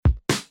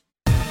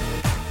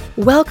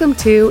Welcome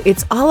to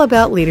It's All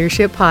About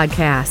Leadership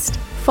podcast.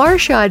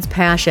 Farshad's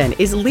passion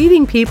is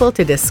leading people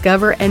to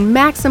discover and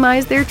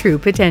maximize their true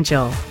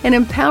potential and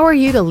empower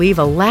you to leave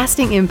a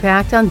lasting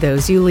impact on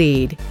those you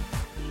lead.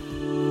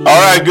 All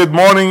right, good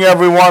morning,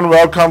 everyone.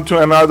 Welcome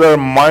to another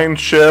Mind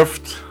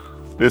Shift.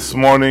 This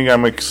morning,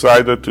 I'm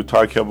excited to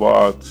talk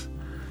about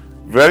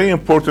very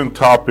important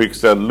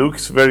topics that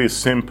looks very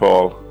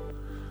simple.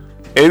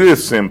 It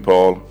is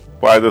simple,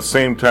 but at the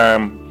same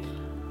time,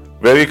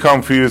 very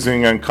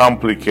confusing and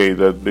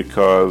complicated,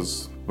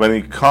 because when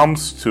it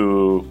comes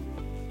to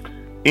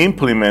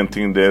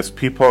implementing this,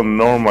 people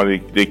normally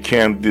they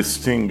can't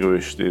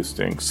distinguish these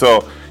things.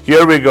 So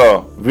here we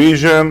go.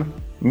 Vision,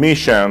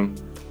 mission,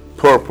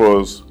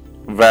 purpose,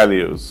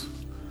 values.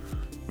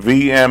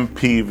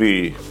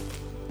 VMPV.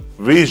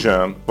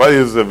 Vision. What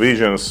is the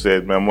vision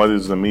statement? What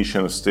is the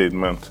mission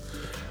statement?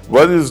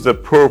 What is the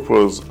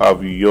purpose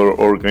of your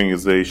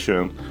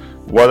organization?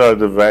 What are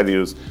the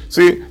values?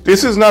 See,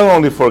 this is not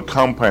only for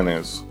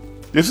companies.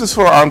 This is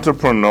for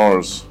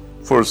entrepreneurs,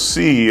 for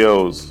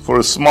CEOs,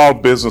 for small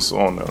business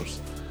owners,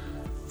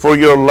 for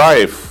your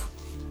life.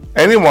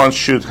 Anyone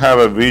should have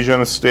a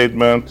vision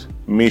statement,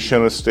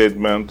 mission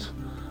statement,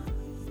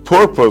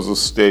 purpose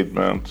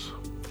statement,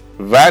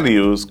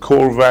 values,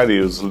 core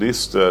values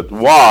listed.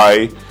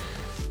 Why?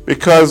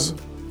 Because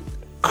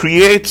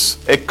creates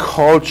a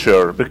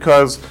culture.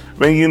 Because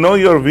when you know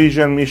your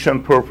vision,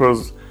 mission,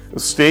 purpose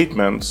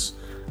statements,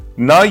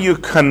 now you're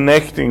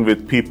connecting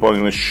with people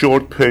in a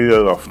short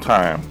period of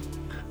time.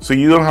 So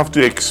you don't have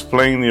to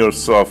explain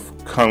yourself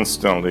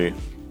constantly.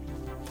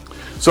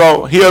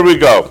 So here we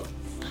go.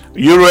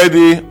 You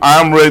ready?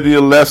 I'm ready.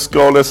 Let's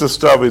go. Let's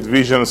start with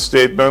vision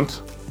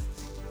statement.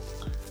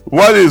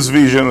 What is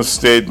vision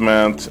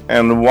statement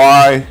and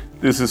why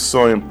this is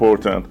so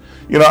important?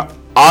 You know,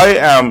 I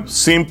am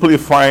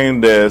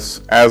simplifying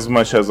this as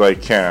much as I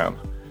can.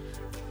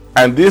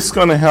 And this is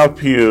going to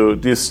help you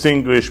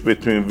distinguish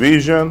between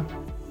vision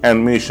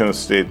and mission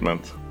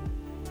statement.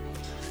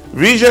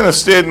 Vision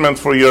statement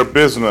for your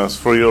business,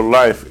 for your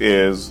life,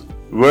 is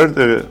where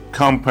the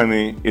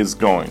company is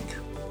going.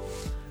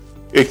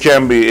 It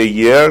can be a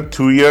year,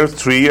 2 years,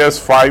 3 years,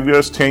 5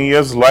 years, 10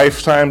 years,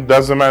 lifetime,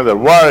 doesn't matter.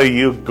 Where are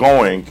you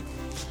going?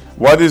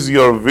 What is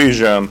your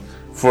vision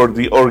for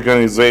the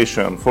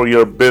organization, for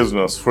your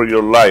business, for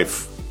your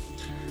life?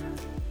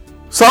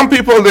 Some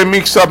people, they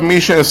mix up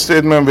mission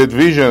statement with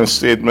vision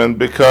statement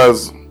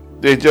because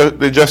they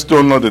just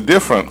don't know the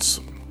difference.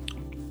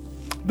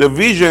 The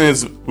vision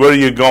is where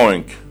you're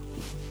going.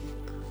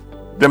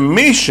 The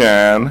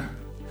mission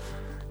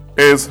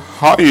is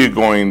how you're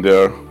going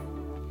there.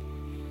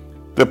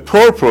 The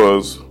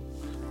purpose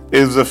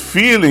is the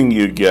feeling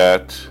you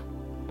get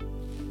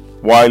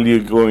while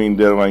you're going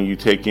there, when you're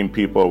taking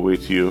people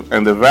with you.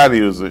 And the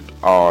values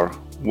are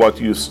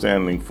what you're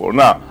standing for.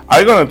 Now,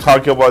 I'm going to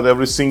talk about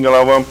every single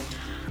of them.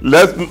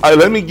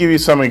 Let me give you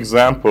some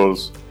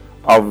examples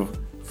of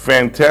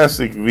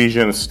fantastic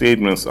vision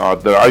statements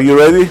out there. Are you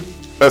ready?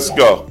 Let's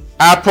go.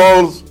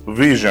 Apple's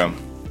vision.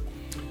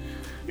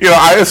 You know,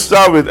 I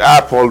start with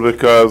Apple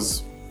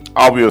because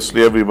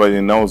obviously everybody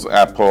knows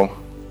Apple.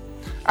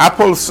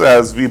 Apple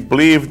says we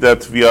believe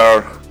that we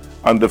are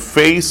on the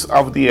face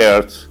of the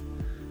earth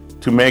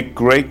to make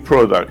great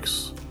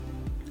products,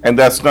 and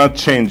that's not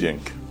changing.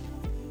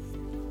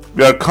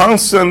 We are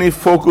constantly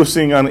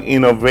focusing on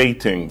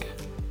innovating.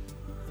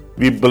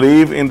 We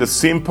believe in the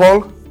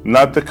simple,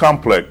 not the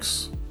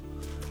complex.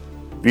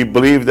 We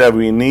believe that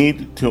we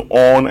need to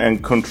own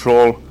and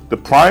control the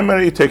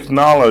primary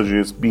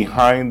technologies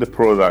behind the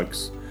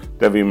products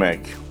that we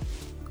make.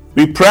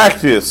 We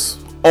practice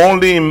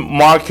only in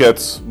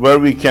markets where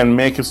we can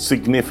make a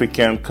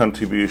significant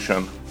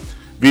contribution.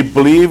 We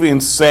believe in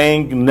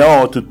saying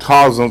no to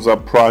thousands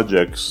of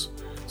projects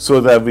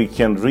so that we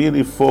can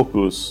really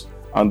focus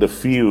on the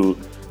few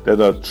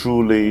that are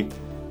truly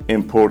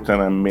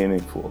important and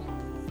meaningful.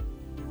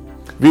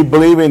 We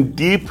believe in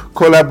deep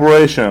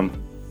collaboration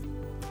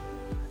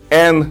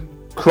and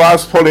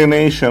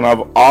cross-pollination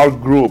of all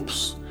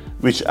groups,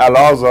 which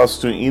allows us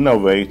to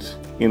innovate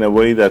in a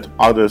way that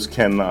others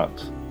cannot.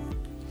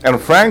 And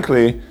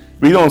frankly,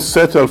 we don't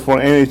settle for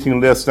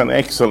anything less than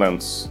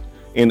excellence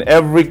in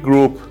every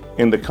group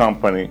in the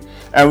company.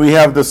 And we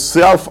have the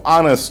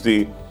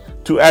self-honesty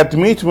to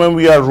admit when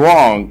we are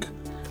wrong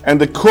and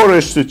the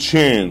courage to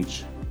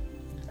change.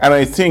 And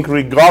I think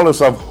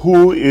regardless of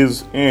who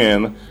is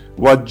in,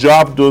 what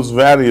job those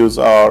values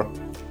are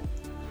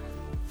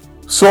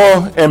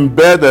so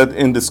embedded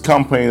in this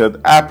company,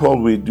 that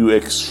Apple will do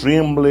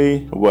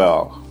extremely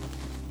well.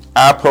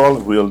 Apple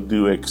will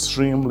do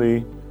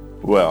extremely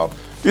well.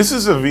 This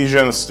is a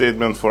vision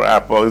statement for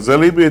Apple. It's a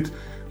little bit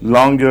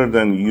longer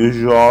than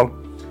usual,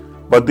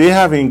 but they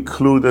have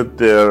included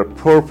their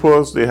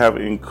purpose, they have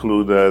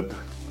included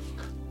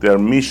their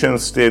mission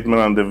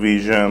statement on the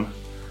vision,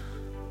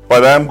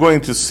 but I'm going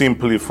to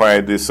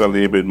simplify this a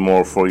little bit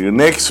more for you.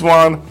 Next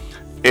one,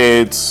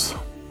 it's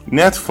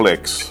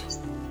Netflix.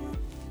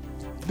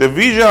 The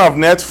vision of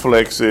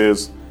Netflix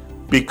is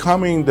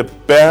becoming the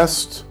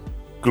best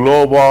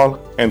global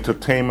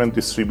entertainment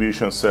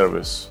distribution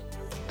service.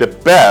 The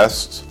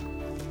best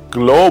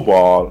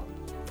global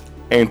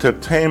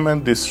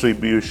entertainment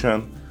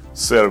distribution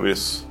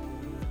service.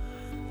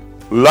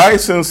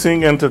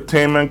 Licensing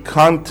entertainment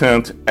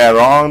content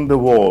around the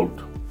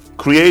world,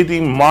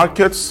 creating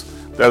markets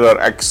that are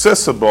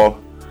accessible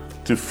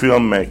to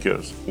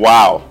filmmakers.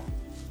 Wow.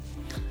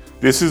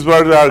 This is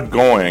where they are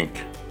going.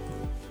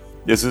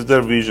 This is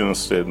their vision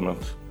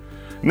statement.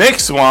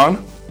 Next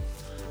one,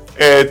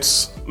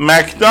 it's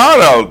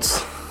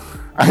McDonald's.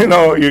 I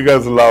know you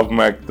guys love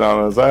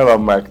McDonald's. I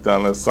love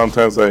McDonald's.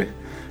 Sometimes I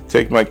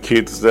take my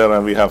kids there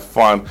and we have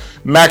fun.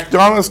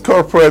 McDonald's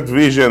corporate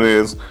vision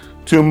is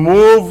to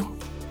move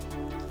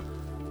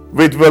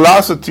with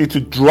velocity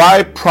to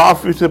drive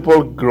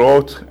profitable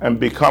growth and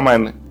become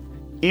an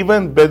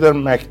even better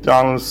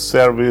McDonald's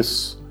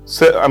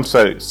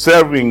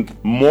serving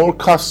more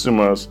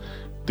customers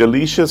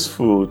delicious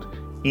food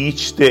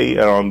each day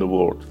around the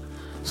world.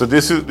 So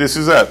this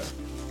is it.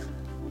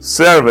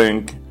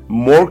 Serving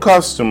more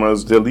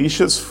customers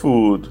delicious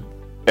food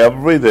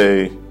every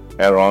day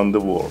around the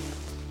world.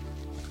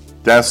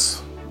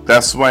 That's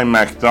why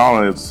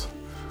McDonald's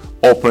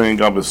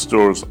opening up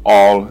stores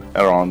all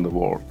around the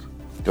world,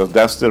 because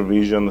that's their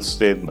vision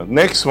statement.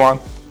 Next one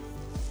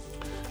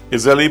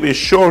is a little bit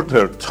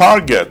shorter.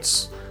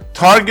 Target's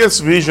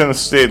vision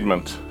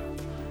statement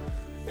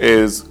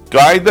is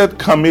guided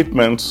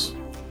commitments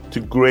to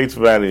great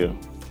value,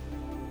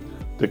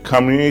 the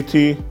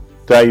community,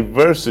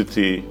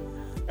 diversity,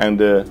 and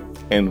the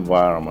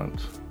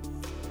environment.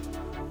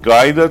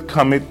 Guided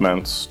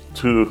commitments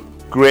to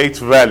great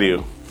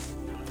value,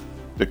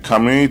 the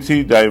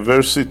community,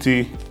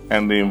 diversity,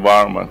 and the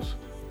environment.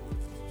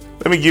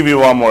 Let me give you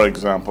one more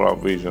example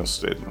of vision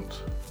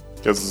statement,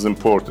 because it's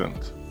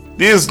important.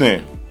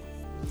 Disney.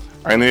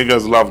 I know you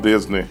guys love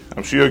Disney.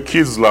 I'm sure your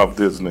kids love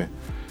Disney.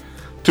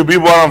 To be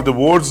one of the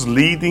world's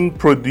leading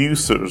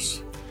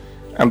producers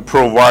and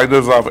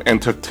providers of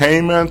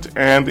entertainment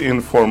and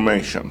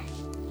information.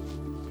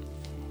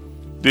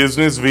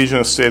 Disney's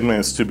vision statement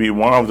is to be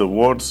one of the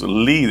world's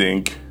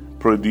leading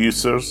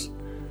producers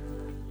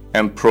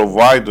and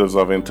providers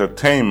of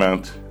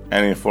entertainment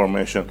and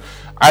information.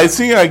 I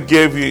think I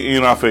gave you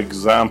enough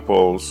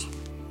examples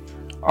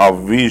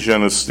of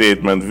vision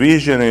statement.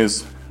 Vision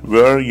is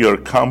where your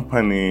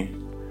company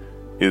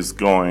is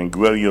going,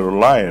 where your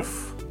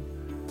life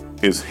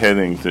is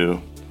heading to.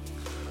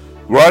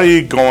 Where are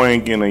you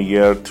going in a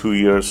year, 2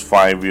 years,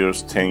 5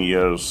 years, 10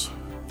 years?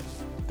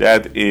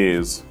 That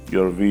is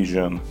your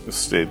vision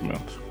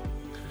statement.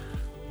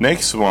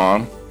 Next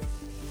one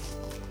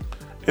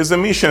is a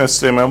mission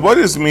statement. What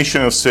is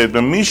mission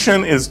statement?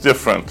 Mission is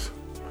different.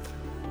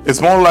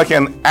 It's more like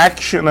an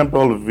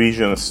actionable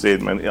vision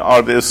statement.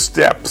 Are the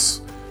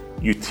steps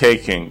you're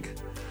taking?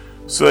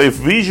 So if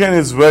vision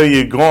is where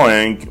you're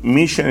going,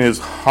 mission is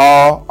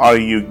how are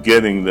you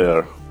getting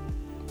there?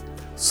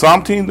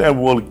 Something that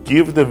will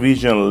give the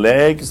vision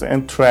legs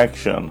and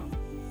traction.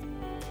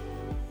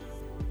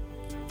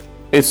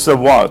 It's the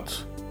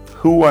what,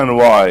 who and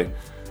why,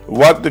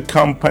 what the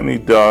company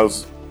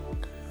does,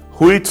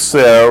 who it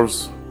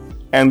serves,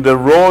 and the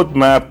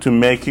roadmap to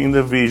making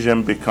the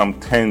vision become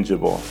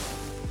tangible.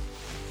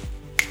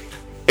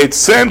 It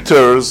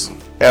centers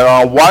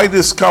around why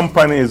this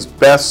company is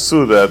best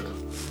suited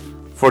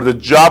for the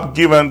job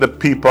given the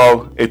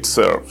people it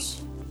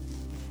serves.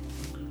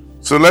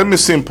 So let me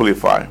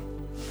simplify.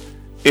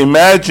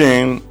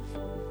 Imagine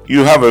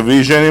you have a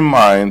vision in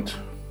mind,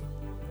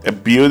 a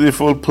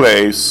beautiful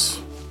place,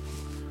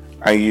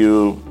 and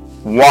you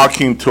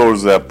walking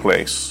towards that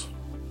place.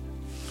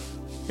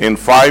 In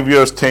 5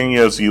 years, 10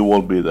 years, you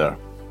will be there.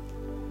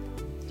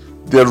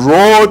 The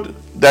road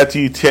that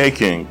you're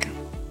taking,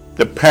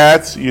 the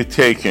path you're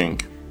taking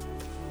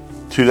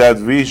to that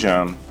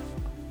vision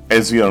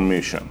is your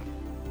mission.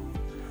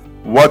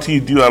 What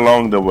you do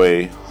along the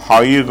way,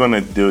 how you're going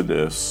to do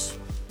this,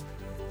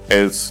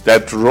 is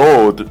that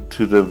road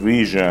to the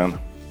vision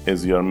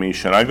is your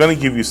mission. I'm going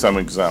to give you some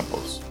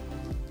examples.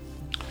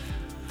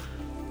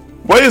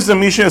 What is the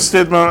mission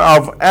statement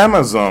of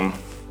Amazon?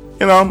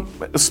 You know,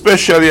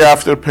 especially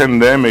after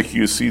pandemic,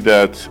 you see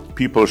that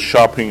people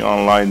shopping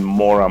online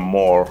more and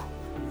more.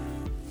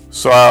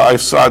 So I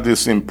saw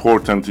this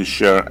important to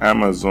share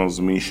Amazon's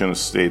mission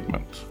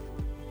statement.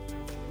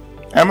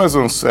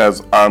 Amazon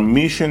says, our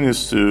mission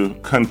is to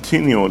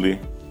continually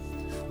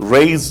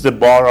raise the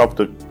bar of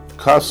the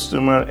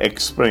customer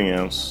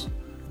experience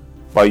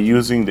by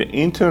using the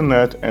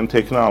internet and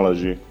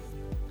technology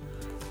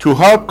to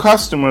help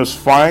customers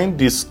find,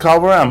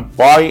 discover, and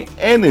buy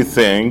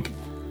anything,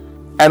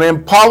 and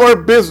empower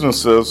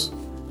businesses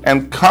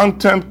and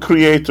content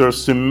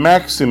creators to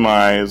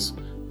maximize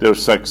their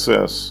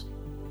success.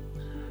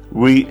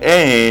 We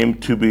aim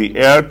to be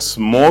Earth's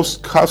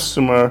most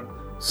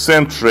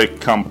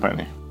customer-centric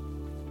company.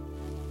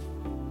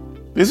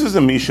 This is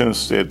the mission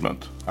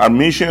statement. Our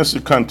mission is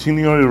to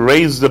continually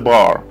raise the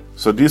bar.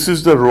 So this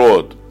is the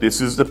road.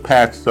 This is the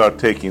path they are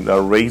taking. They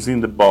are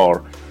raising the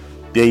bar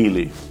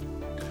daily.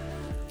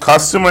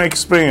 Customer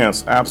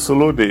experience,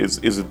 absolutely,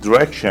 is a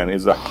direction,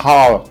 is a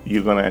how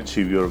you're going to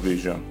achieve your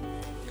vision.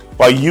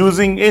 By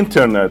using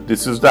internet,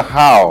 this is the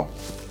how.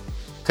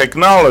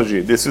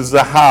 Technology, this is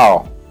the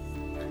how.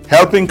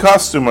 Helping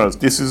customers,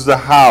 this is the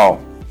how.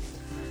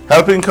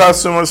 Helping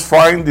customers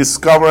find,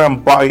 discover,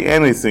 and buy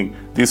anything,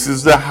 this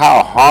is the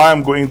how. How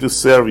I'm going to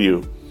serve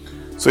you.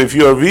 So if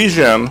your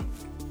vision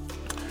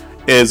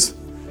is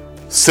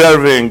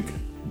serving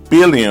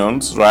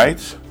billions, right?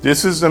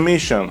 This is the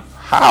mission.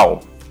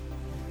 How?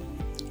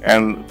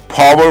 And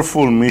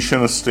powerful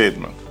mission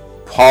statement.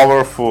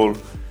 Powerful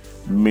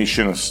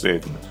mission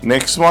statement.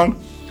 Next one,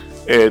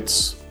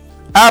 it's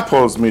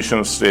Apple's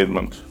mission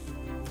statement.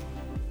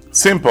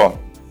 Simple.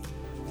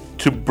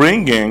 To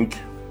bringing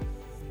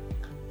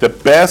the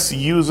best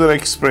user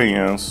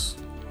experience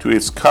to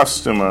its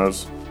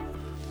customers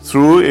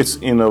through its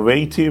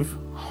innovative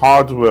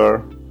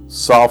hardware,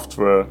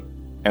 software,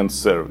 and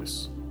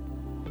service.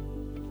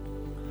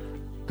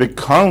 They're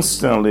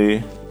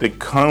constantly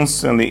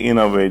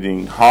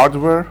innovating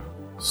hardware,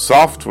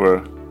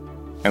 software,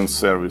 and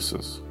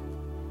services.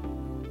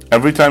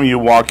 Every time you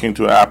walk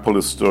into an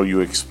Apple store,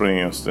 you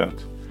experience that.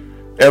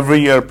 Every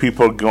year,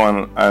 people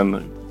go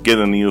and get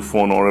a new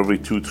phone, or every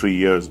 2-3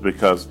 years,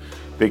 because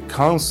they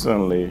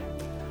constantly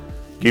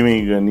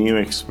giving you a new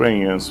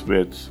experience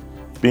with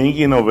being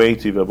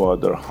innovative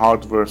about their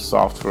hardware,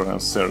 software,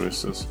 and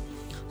services.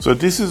 So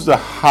this is the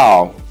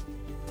how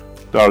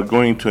they are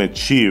going to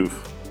achieve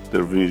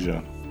their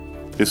vision.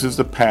 This is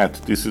the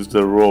path, this is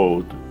the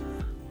road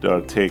they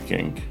are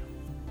taking.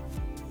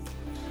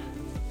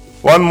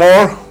 One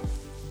more,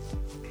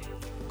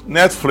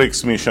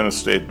 Netflix mission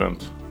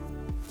statement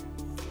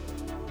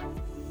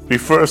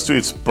refers to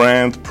its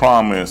brand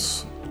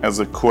promise as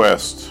a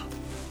quest,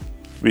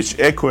 which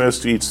echoes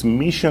to its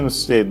mission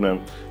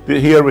statement.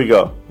 Here we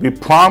go. We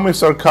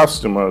promise our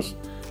customers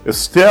a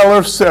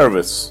stellar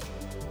service,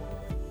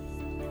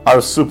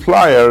 our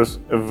suppliers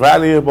a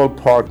valuable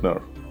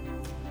partner,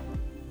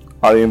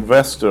 our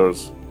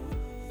investors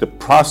the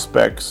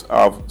prospects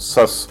of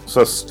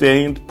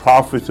sustained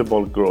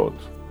profitable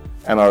growth,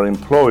 and our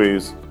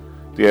employees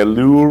the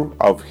allure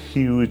of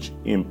huge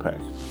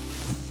impact.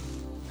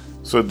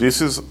 So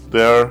this is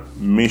their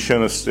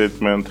mission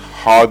statement.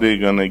 How they're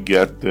going to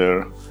get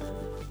there,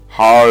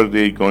 how are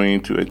they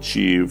going to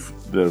achieve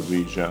their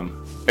vision.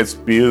 It's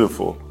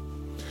beautiful.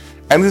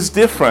 And it's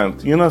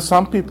different. You know,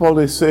 some people,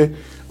 they say,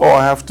 oh,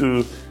 I have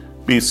to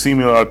be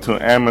similar to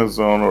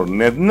Amazon or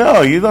Net.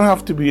 No, you don't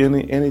have to be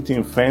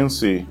anything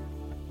fancy.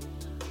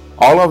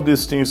 All of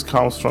these things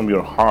comes from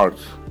your heart.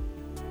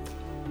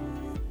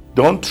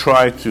 Don't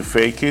try to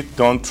fake it.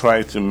 Don't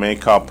try to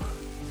make up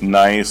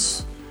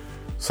nice,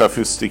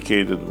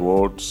 sophisticated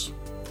words.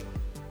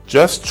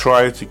 Just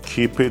try to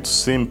keep it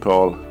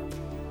simple,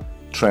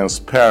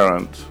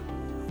 transparent,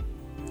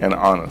 and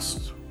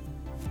honest.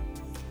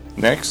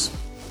 Next.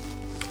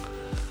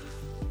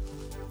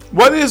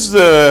 What is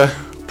the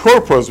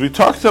purpose? We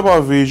talked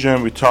about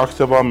vision, we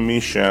talked about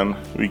mission,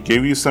 we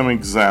gave you some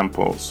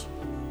examples.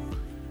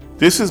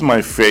 This is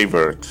my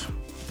favorite.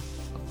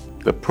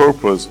 The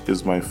purpose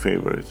is my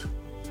favorite.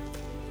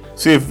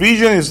 See, if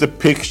vision is the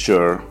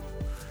picture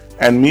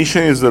and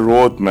mission is the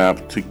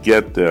roadmap to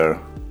get there,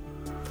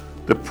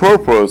 the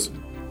purpose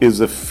is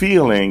the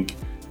feeling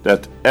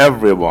that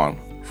everyone,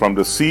 from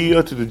the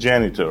CEO to the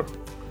janitor,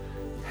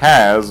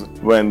 has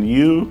when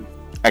you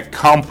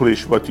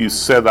accomplish what you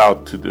set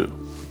out to do.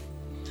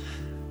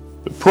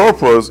 The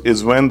purpose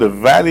is when the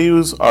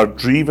values are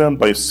driven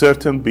by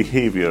certain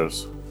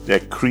behaviors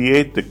that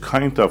create the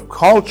kind of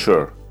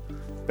culture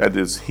that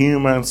is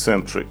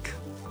human-centric.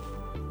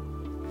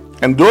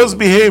 And those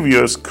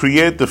behaviors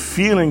create the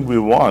feeling we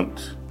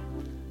want,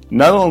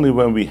 not only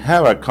when we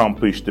have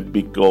accomplished the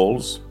big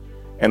goals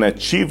and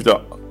achieved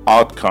the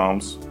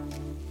outcomes,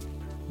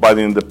 but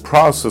in the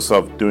process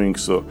of doing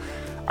so.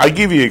 I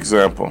give you an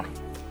example.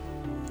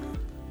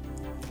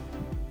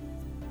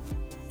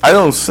 I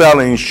don't sell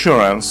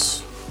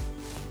insurance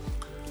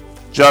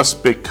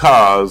just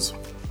because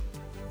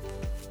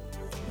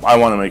I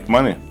want to make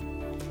money.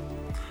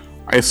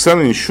 I sell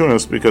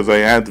insurance because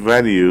I add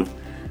value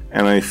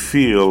and I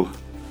feel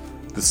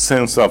the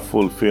sense of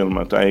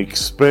fulfillment. I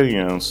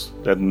experience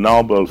that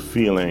noble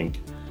feeling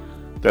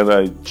that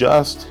I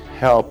just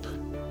help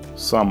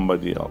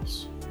somebody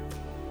else.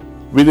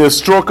 With a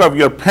stroke of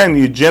your pen,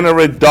 you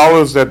generate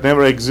dollars that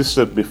never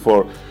existed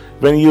before.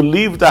 When you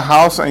leave the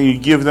house and you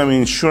give them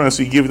insurance,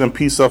 you give them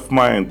peace of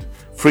mind,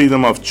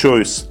 freedom of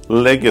choice,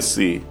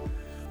 legacy.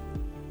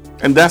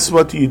 And that's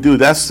what you do.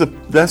 That's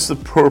the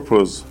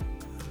purpose.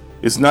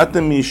 It's not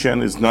the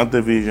mission, it's not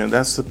the vision.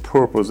 That's the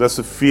purpose. That's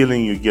the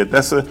feeling you get.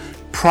 That's a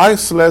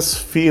priceless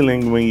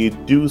feeling when you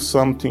do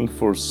something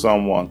for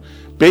someone.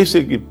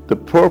 Basically, the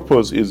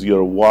purpose is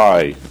your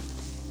why.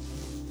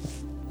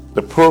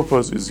 The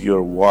purpose is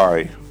your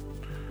why.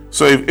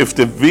 So if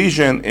the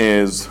vision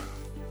is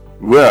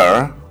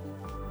where,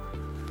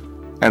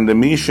 and the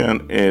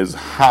mission is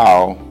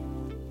how,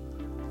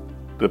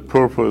 the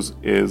purpose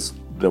is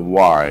the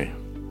why.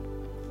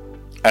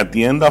 At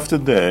the end of the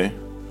day,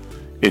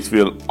 It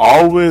will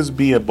always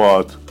be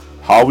about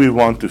how we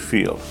want to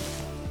feel.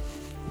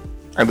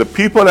 And the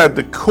people at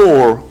the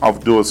core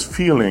of those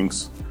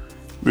feelings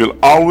will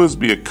always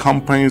be a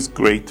company's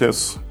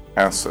greatest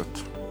asset.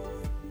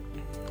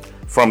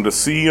 From the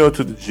CEO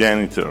to the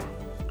janitor,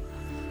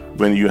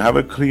 when you have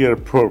a clear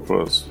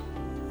purpose,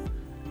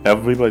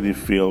 everybody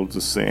feels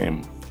the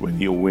same when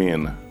you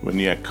win, when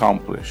you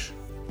accomplish.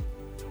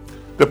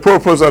 The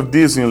purpose of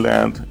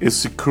Disneyland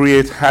is to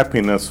create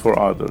happiness for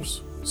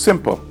others.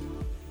 Simple.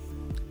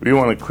 We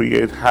want to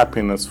create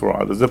happiness for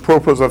others. The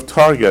purpose of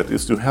Target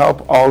is to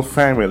help all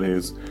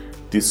families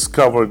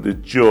discover the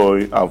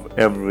joy of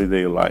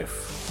everyday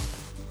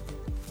life.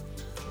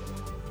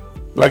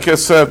 Like I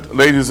said,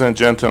 ladies and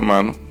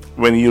gentlemen,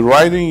 when you're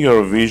writing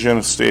your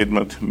vision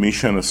statement,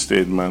 mission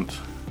statement,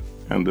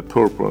 and the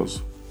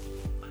purpose,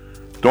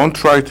 don't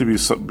try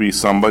to be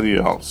somebody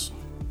else.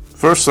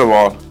 First of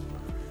all,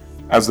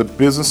 as a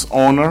business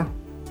owner,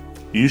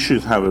 you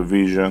should have a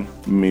vision,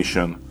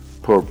 mission,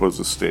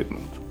 purpose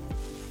statement.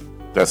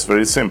 That's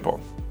very simple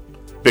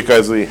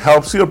because it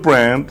helps your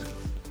brand,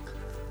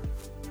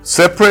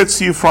 separates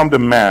you from the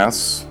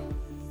mass,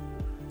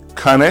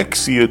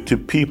 connects you to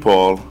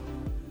people,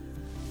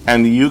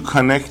 and you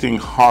connecting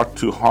heart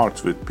to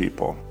heart with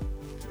people.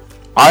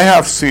 I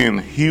have seen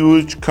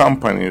huge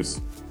companies,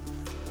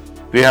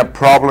 they have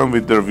problem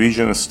with their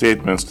vision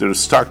statements, their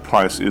stock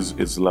price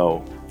is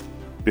low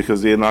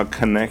because they're not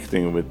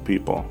connecting with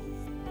people.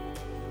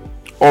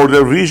 Or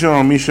their vision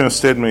or mission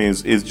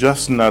statement is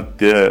just not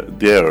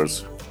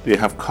theirs. They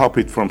have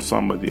copied from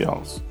somebody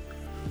else.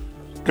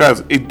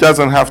 Guys, it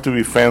doesn't have to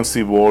be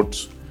fancy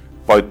words,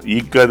 but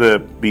you gotta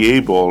be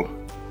able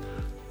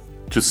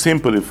to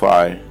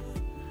simplify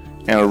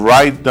and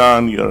write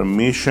down your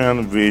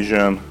mission,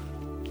 vision,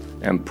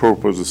 and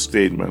purpose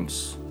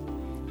statements.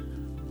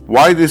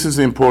 Why this is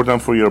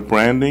important for your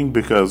branding?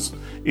 Because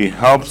it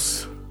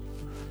helps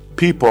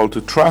people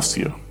to trust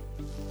you.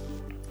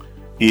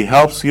 It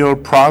helps your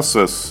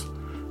process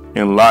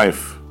in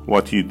life,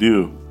 what you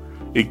do.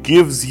 It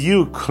gives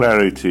you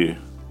clarity.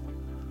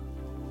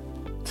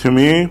 To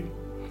me,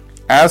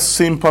 as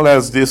simple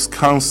as this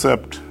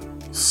concept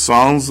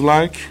sounds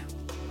like,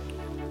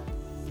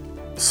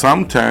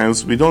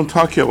 sometimes we don't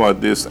talk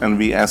about this and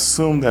we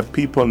assume that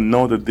people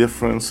know the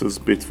differences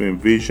between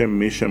vision,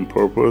 mission,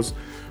 purpose,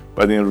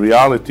 but in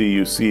reality,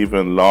 you see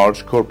even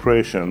large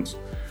corporations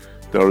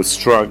that are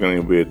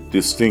struggling with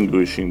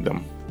distinguishing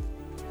them.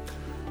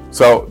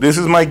 So this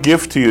is my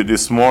gift to you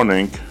this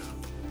morning,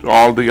 to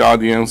all the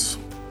audience,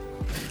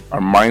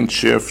 our mind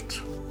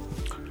shift.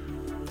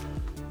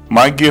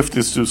 My gift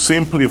is to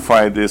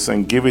simplify this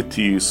and give it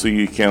to you so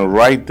you can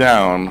write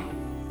down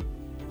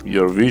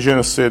your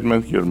vision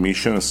statement, your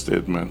mission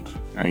statement,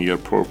 and your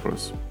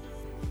purpose.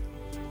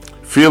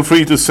 Feel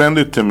free to send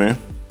it to me.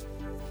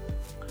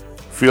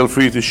 Feel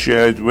free to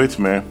share it with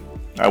me.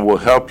 I will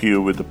help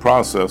you with the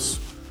process,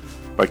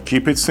 but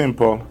keep it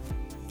simple.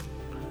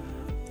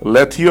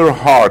 Let your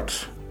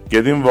heart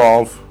get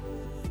involved.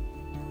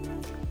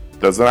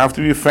 Doesn't have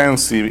to be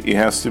fancy. It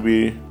has to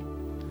be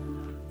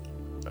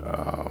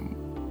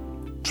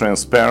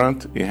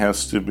transparent. It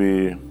has to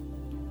be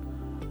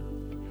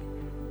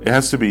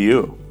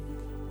you.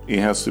 It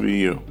has to be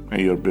you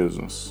and your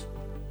business.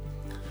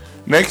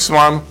 Next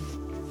one.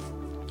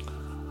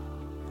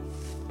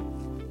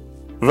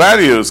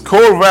 Values,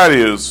 core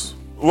values.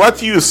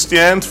 What you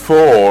stand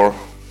for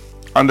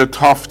under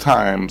tough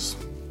times.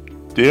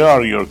 They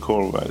are your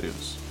core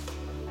values.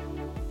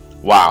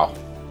 Wow.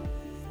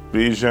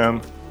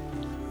 Vision,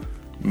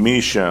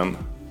 mission,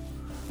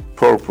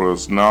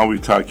 purpose. Now we're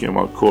talking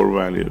about core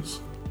values.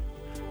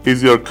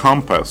 Is your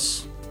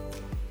compass.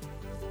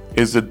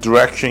 Is the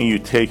direction you're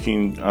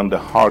taking on the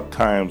hard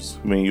times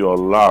when you are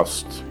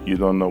lost, you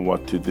don't know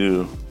what to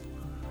do.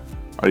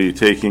 Are you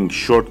taking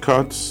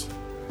shortcuts?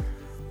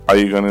 Are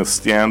you going to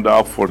stand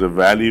up for the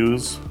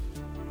values?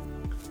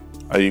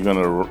 Are you going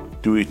to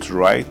do it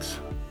right?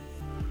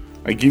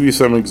 I give you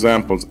some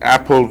examples.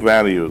 Apple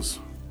values.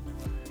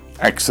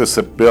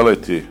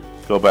 Accessibility.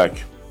 Go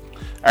back.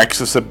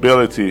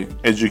 Accessibility,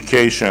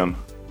 education,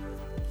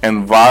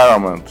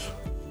 environment,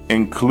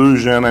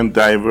 inclusion and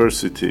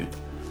diversity,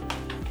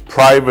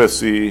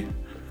 privacy,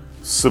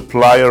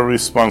 supplier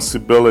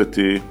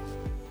responsibility,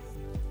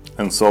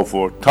 and so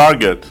forth.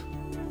 Target's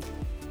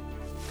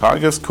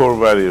core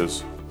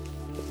values.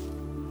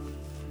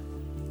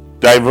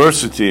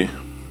 Diversity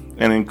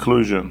and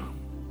inclusion,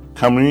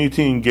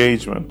 community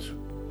engagement,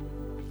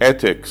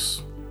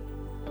 ethics.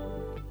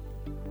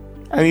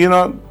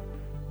 And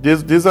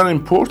these are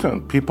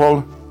important.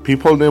 People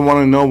they want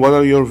to know what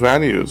are your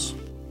values.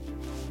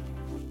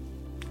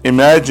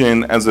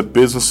 Imagine as a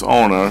business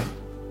owner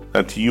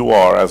that you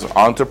are, as an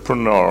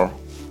entrepreneur,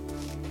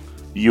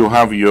 you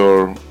have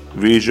your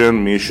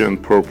vision, mission,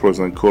 purpose,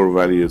 and core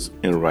values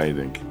in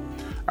writing.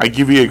 I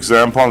give you an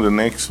example on the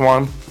next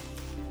one.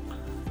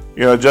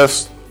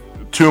 Just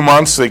 2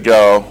 months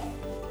ago,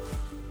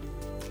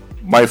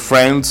 my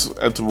friends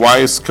at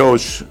Wise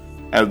Coach,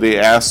 they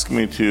asked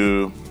me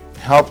to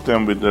help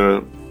them with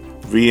their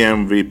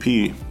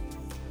VMVP,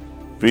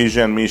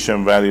 Vision,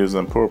 mission, values,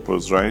 and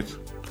purpose, right?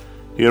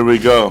 Here we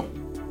go.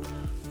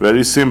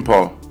 Very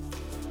simple.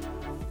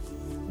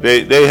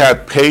 They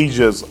had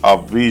pages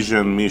of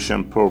vision,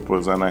 mission,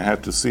 purpose, and I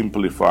had to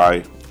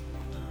simplify.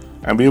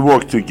 And we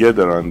worked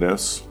together on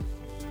this.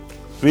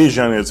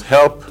 Vision is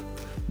help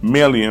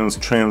millions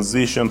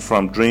transition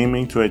from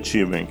dreaming to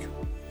achieving.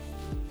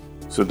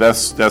 So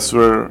that's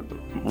where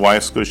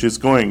Wise Coach is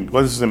going.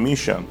 What is the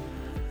mission?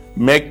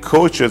 Make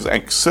coaches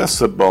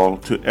accessible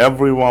to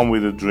everyone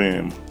with a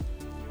dream.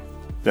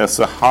 That's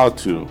a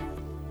how-to.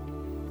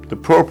 The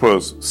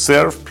purpose,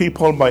 serve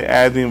people by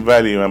adding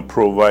value and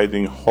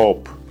providing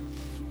hope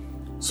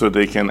so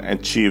they can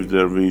achieve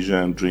their vision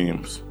and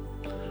dreams.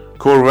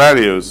 Core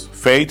values,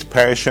 faith,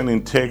 passion,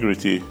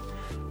 integrity,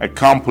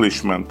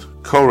 accomplishment,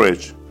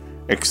 courage,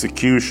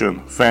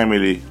 execution,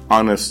 family,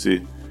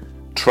 honesty,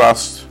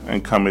 trust,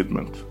 and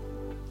commitment.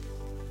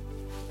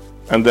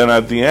 And then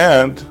at the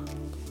end,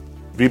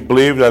 we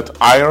believe that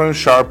iron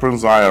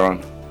sharpens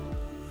iron.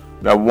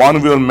 That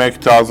one will make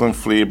 1,000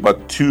 flee,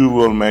 but two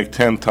will make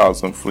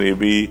 10,000 flee.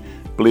 We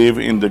believe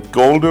in the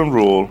golden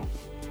rule,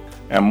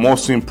 and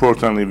most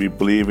importantly, we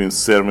believe in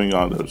serving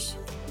others.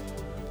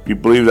 We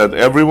believe that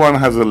everyone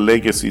has a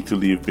legacy to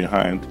leave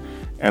behind,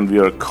 and we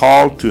are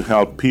called to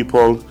help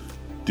people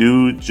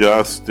do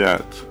just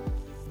that.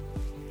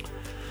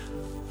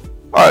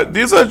 All right,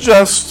 these are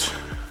just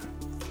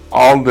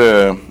all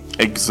the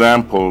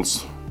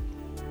examples.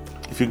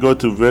 If you go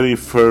to very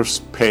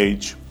first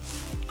page,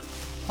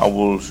 I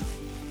will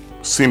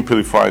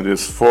simplify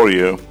this for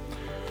you.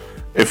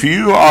 If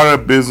you are a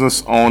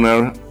business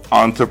owner,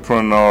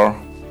 entrepreneur,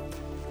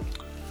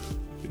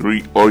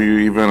 or you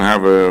even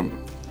have a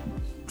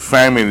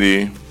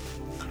family,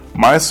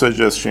 my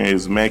suggestion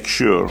is make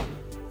sure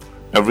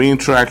every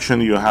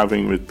interaction you're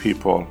having with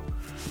people,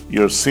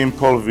 your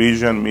simple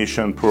vision,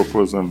 mission,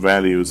 purpose, and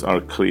values are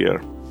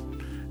clear.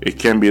 It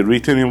can be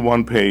written in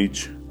one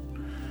page.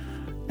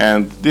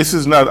 And this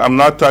is not, I'm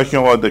not talking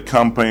about the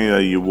company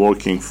that you're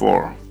working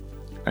for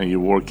and you're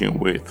working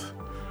with.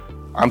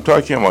 I'm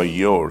talking about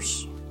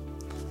yours.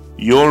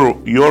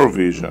 Your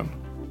vision.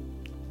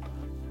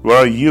 Where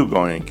are you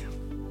going?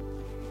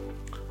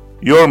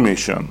 Your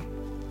mission.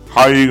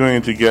 How are you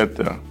going to get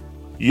there?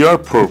 Your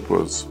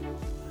purpose.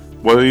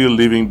 What are you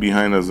leaving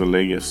behind as a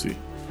legacy?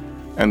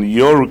 And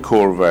your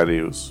core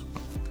values.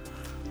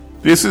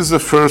 This is the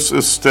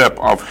first step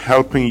of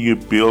helping you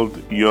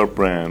build your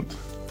brand.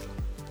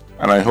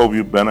 And I hope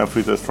you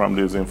benefited from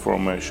this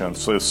information.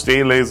 So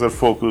stay laser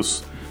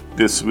focused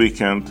this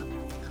weekend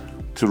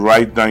to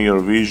write down your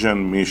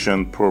vision,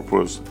 mission,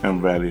 purpose, and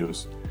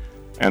values.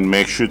 And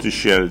make sure to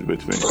share it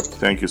with me.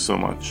 Thank you so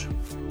much.